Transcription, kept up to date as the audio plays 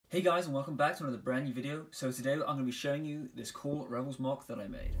Hey guys, and welcome back to another brand new video. So today I'm going to be showing you this cool Rebels Moc that I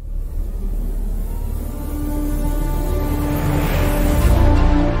made.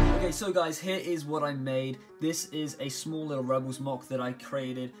 Okay, so guys, here is what I made. This is a small little Rebels Moc that I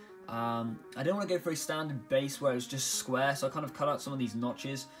created. I didn't want to go for a standard base where it was just square, so I kind of cut out some of these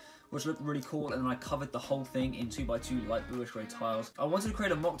notches, which looked really cool, and then I covered the whole thing in 2x2 light bluish grey tiles. I wanted to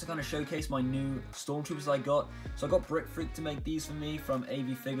create a mock to kind of showcase my new stormtroopers I got. So I got Brick Freak to make these for me from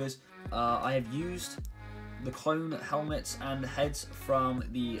AV Figures. I have used the clone helmets and heads from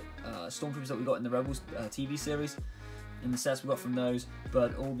the stormtroopers that we got in the Rebels TV series, in the sets we got from those,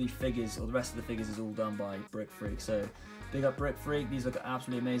 but all the figures, or the rest of the figures, is all done by Brick Freak. So big up Brick Freak, these look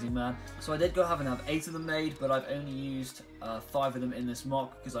absolutely amazing, man. So I did go have 8 of them made, but I've only used 5 of them in this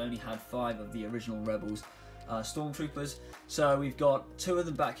mock because I only had 5 of the original Rebels stormtroopers. So we've got 2 of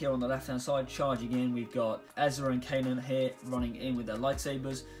them back here on the left hand side charging in. We've got Ezra and Kanan here running in with their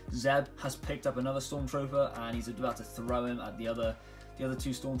lightsabers. Zeb has picked up another stormtrooper and he's about to throw him at the other 2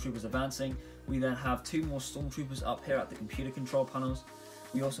 stormtroopers advancing. We then have 2 more stormtroopers up here at the computer control panels.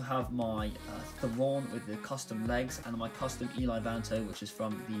 We also have my Thrawn with the custom legs and my custom Eli Vanto, which is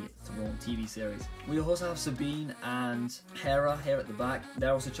from the Thrawn TV series. We also have Sabine and Hera here at the back.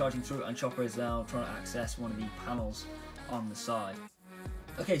 They're also charging through, and Chopper is now trying to access one of the panels on the side.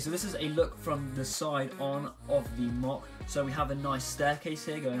 Okay, so this is a look from the side on of the mock. So we have a nice staircase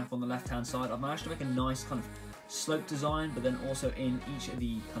here going up on the left hand side. I've managed to make a nice kind of slope design, but then also in each of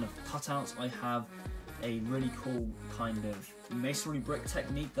the kind of cutouts I have a really cool kind of masonry brick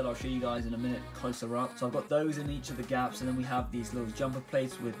technique that I'll show you guys in a minute closer up. So I've got those in each of the gaps, and then we have these little jumper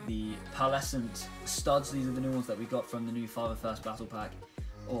plates with the pearlescent studs. These are the new ones that we got from the new Fiverr First Battle Pack.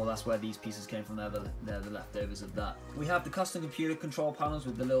 Or that's where these pieces came from, they're the leftovers of that. We have the custom computer control panels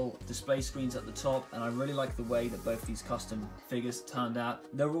with the little display screens at the top, and I really like the way that both these custom figures turned out.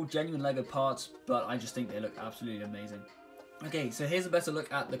 They're all genuine Lego parts, but I just think they look absolutely amazing. Okay, so here's a better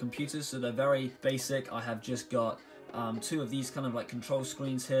look at the computers. So they're very basic. I have just got 2 of these kind of like control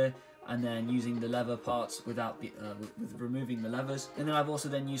screens here, and then using the lever parts without the with removing the levers. And then I've also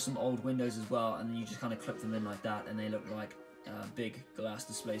then used some old windows as well, and then you just kind of clip them in like that, and they look like big glass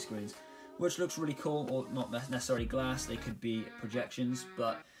display screens, which looks really cool. Or not necessarily glass, they could be projections,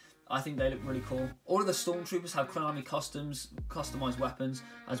 but I think they look really cool. All of the stormtroopers have Clone Army customized weapons,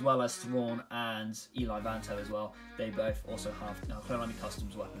 as well as Thrawn and Eli Vanto as well. They both also have Clone Army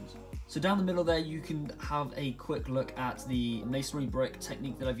customs weapons. So down the middle there, you can have a quick look at the masonry brick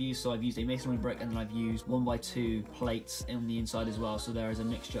technique that I've used. So I've used a masonry brick, and then I've used 1x2 plates on the inside as well. So there is a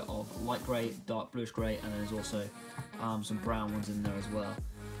mixture of light grey, dark bluish grey, and there's also some brown ones in there as well,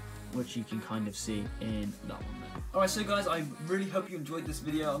 which you can kind of see in that one there. Alright, so guys, I really hope you enjoyed this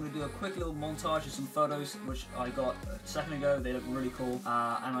video. I'm going to do a quick little montage of some photos which I got a second ago. They look really cool,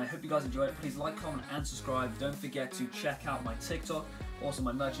 and I hope you guys enjoyed it. Please like, comment, and subscribe. Don't forget to check out my TikTok, also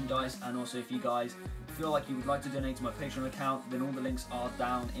my merchandise, and also if you guys feel like you would like to donate to my Patreon account, then all the links are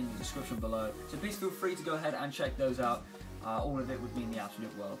down in the description below. So please feel free to go ahead and check those out. All of it would mean the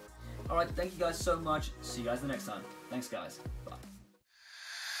absolute world. Alright, thank you guys so much. See you guys the next time. Thanks guys. Bye.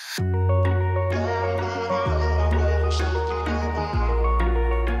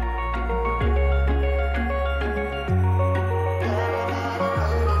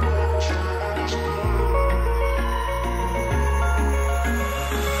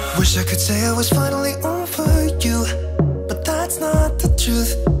 Wish I could say I was finally over you, but that's not the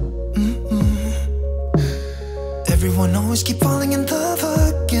truth. Everyone always keep falling in love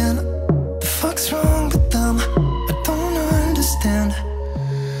again. The fuck's wrong with them? I don't understand.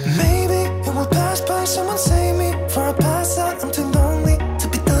 Maybe it will pass by, someone save me. For I pass out, I'm too lonely to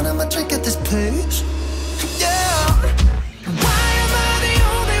be done. I'ma drink at this place.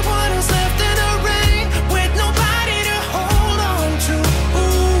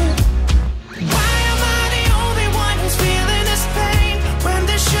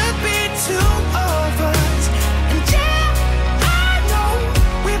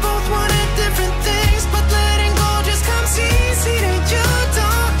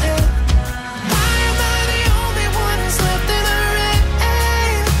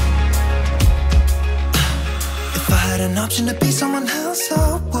 An option to be someone else,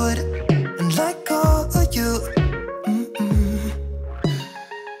 I would.